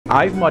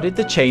I've modded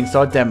the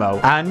chainsaw demo,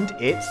 and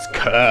it's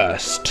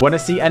cursed. Want to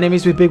see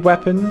enemies with big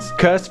weapons?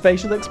 Cursed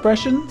facial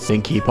expressions?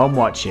 Then keep on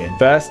watching.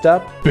 First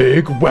up,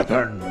 big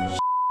weapons.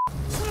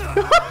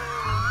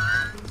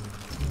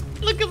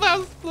 Look at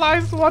that fly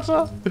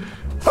swatter.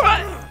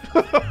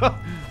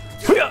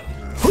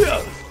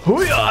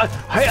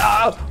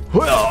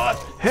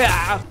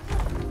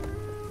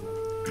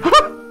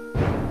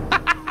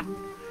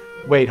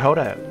 Wait, hold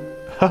up.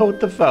 Hold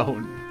the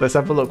phone. Let's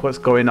have a look what's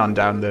going on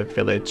down the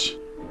village.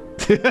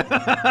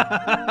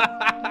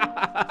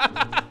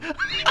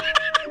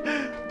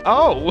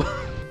 Oh,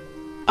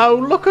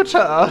 look at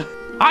her.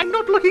 I'm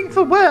not looking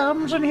for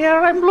worms in here,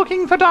 I'm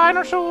looking for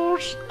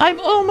dinosaurs. I'm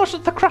almost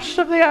at the crust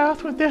of the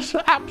earth with this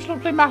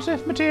absolutely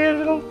massive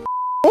material.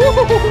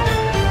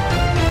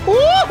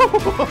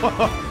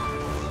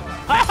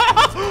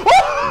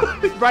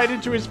 Right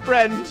into his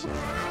friend.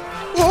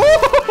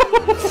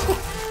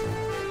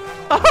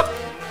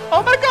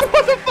 Oh my god,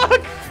 what the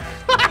fuck?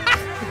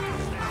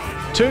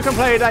 Two can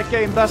play that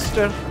game,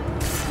 Buster.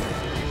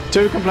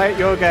 Two can play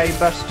your game,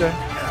 Buster.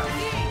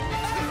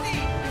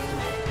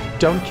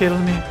 Don't kill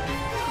me.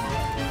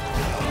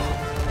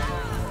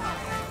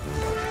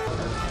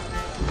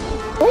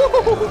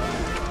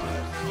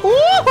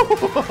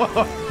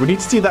 We need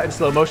to see that in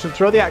slow motion.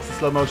 Throw the axe in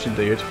slow motion,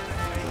 dude.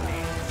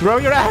 Throw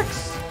your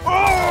axe.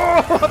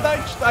 Oh,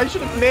 I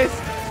should have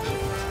missed.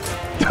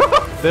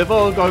 They've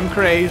all gone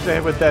crazy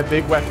with their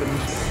big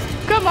weapons.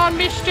 Come on,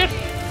 mister.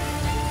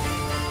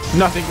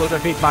 Nothing will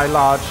defeat my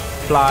large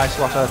fly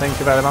swatter, thank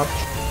you very much.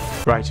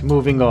 Right,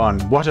 moving on.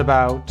 What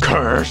about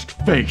cursed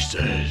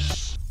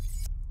faces?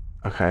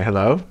 Okay,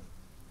 hello?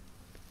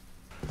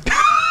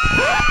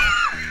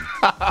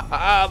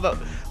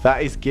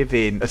 That is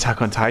giving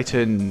Attack on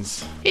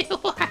Titans.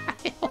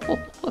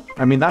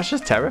 I mean, that's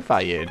just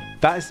terrifying.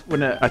 That is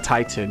when a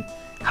Titan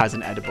has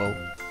an edible.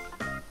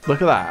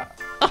 Look at that.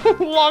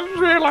 I'm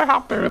really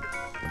happy.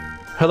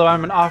 Hello,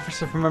 I'm an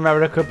officer from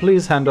America.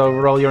 Please hand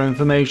over all your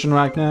information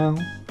right now.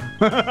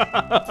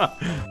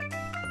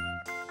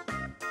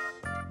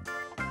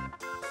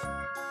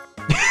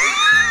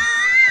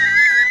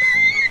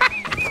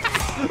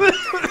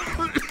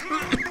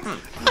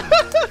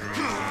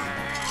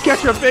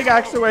 Get your big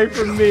axe away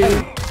from me.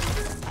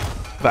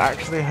 That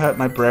actually hurt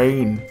my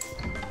brain.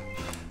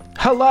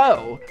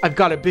 Hello, I've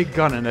got a big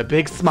gun and a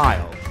big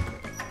smile.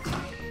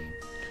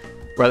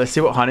 Right, let's see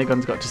what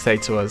Honeygun's got to say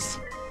to us.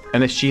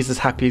 And if she's as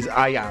happy as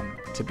I am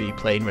to be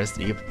playing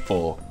Resident Evil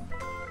 4.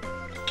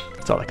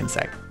 That's all I can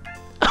say.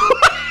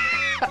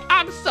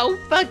 I'm so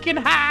fucking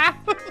high.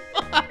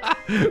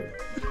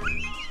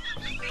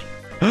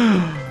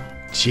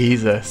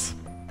 Jesus.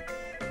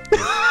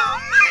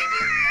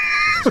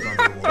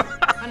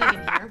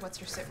 Hunnigan here. What's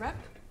your sit rep?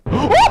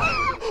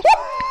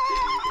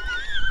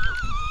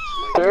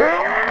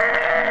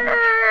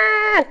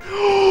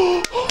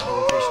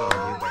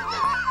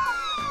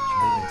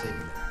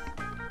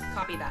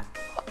 Copy that.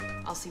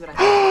 I'll see what I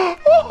can.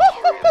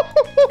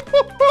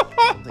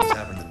 Something's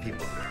happened to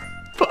people here.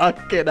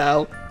 Fucking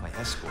hell. My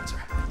escorts are.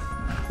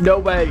 No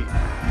way.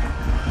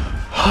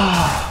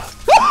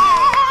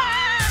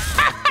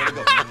 Gotta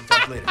go.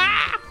 Talk later.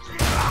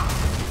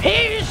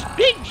 Here's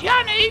Big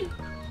Johnny.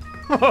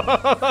 Let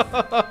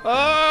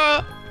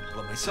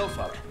myself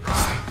out.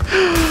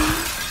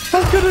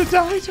 I'm gonna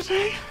die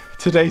today.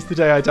 Today's the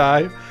day I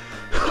die.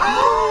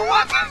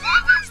 What the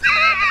fuck was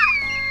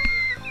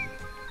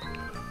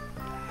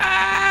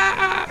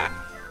that?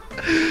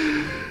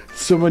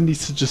 Someone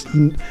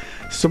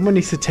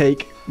needs to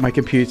take my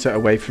computer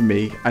away from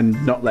me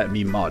and not let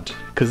me mod,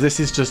 because this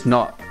is just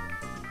not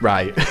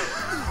right.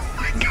 Oh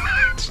my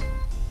god.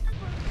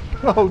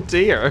 Oh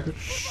dear.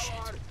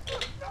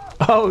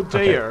 Oh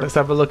dear. Okay, let's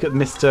have a look at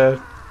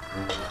Mr.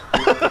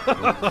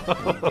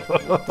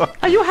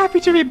 Are you happy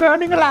to be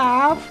burning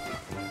alive?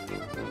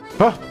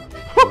 Huh?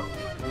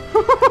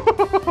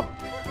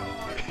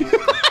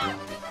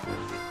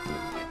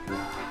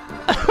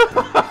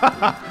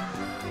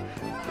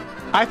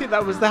 I think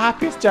that was the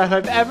happiest death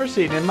I've ever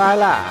seen in my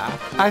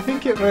life. I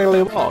think it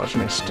really was,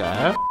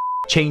 mister.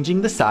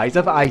 Changing the size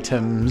of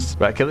items.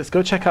 Right, okay, let's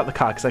go check out the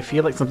car, because I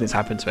feel like something's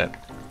happened to it.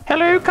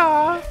 Hello,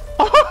 car.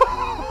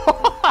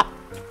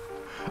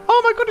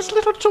 Oh my god, it's a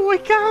little toy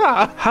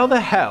car. How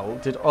the hell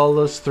did all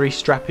those three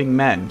strapping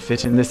men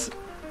fit in this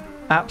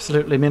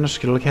absolutely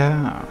minuscule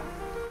car?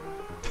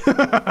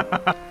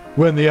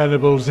 When the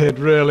animals hit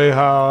really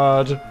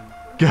hard.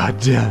 God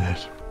damn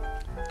it.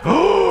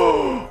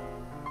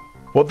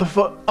 What the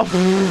fuck?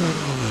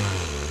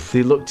 Oh.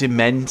 They look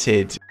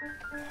demented.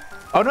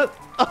 Oh no.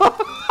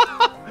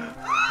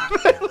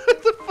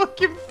 The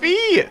fucking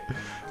feet.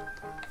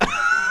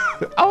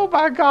 Oh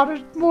my god,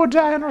 it's more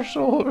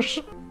dinosaurs.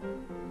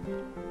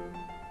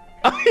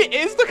 It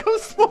is the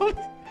ghost one.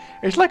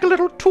 It's like a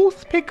little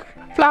toothpick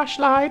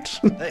flashlight.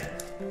 Hey.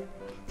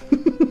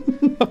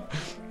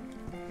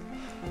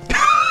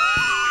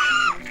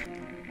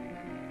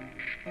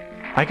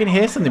 I can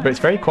hear something, but it's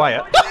very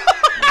quiet.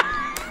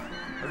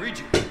 I read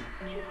you.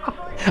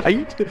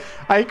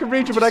 I can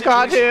read you, but I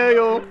can't hear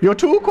you. You're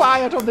too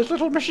quiet on this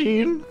little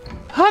machine.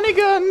 Honey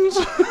guns!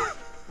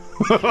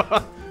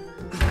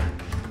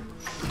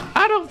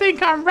 I don't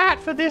think I'm right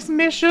for this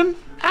mission.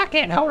 I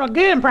can't hold a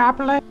gun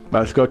properly.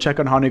 Let's go check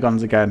on honey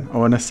guns again. I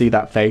want to see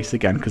that face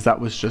again because that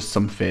was just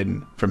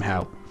something from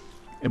hell.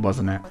 It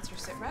wasn't it? What's your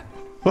sit rep?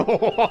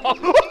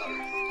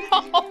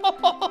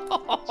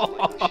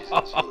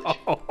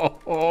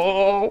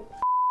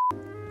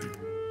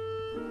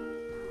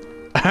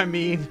 I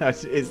mean,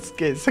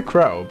 it's a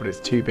crow, but it's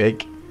too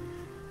big.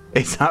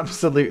 It's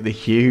absolutely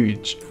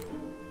huge.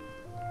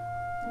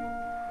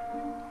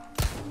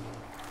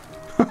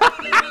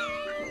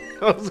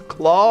 Those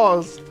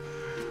claws.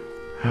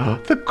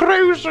 The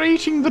crows are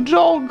eating the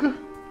dog.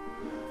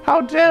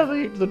 How dare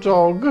they eat the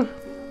dog?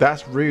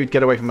 That's rude.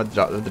 Get away from the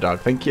dog.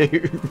 Thank you.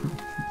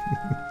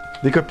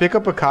 They could pick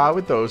up a car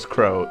with those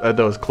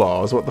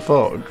claws. What the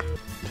fuck?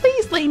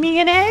 Please lay me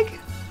an egg.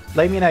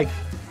 Lay me an egg.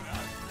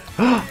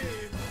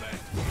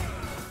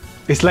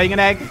 It's laying an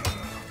egg.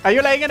 Are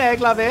you laying an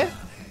egg, lovey?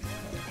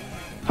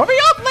 Hurry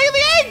up, lay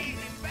the egg!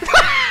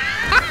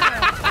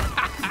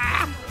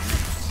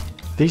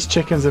 These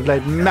chickens have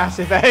laid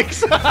massive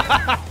eggs.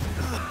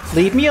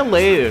 Leave me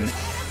alone.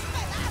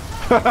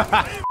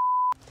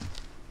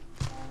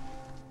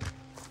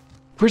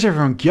 Where's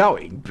everyone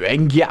going?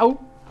 Bring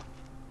out.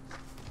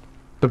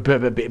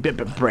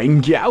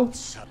 Bring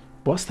out.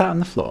 What's that on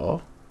the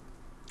floor?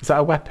 Is that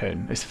a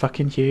weapon? It's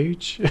fucking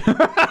huge.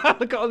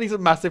 Look at all these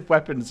massive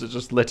weapons that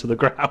just litter the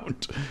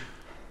ground.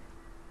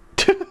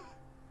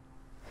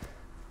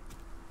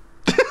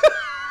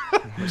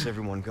 Where's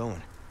everyone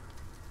going?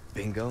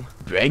 Bingo?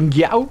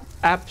 Bingo?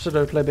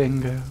 Absolutely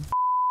bingo.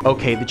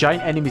 Okay, the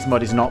giant enemies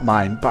mod is not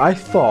mine, but I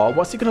thought,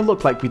 what's it going to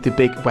look like with the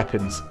big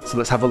weapons? So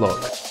let's have a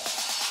look.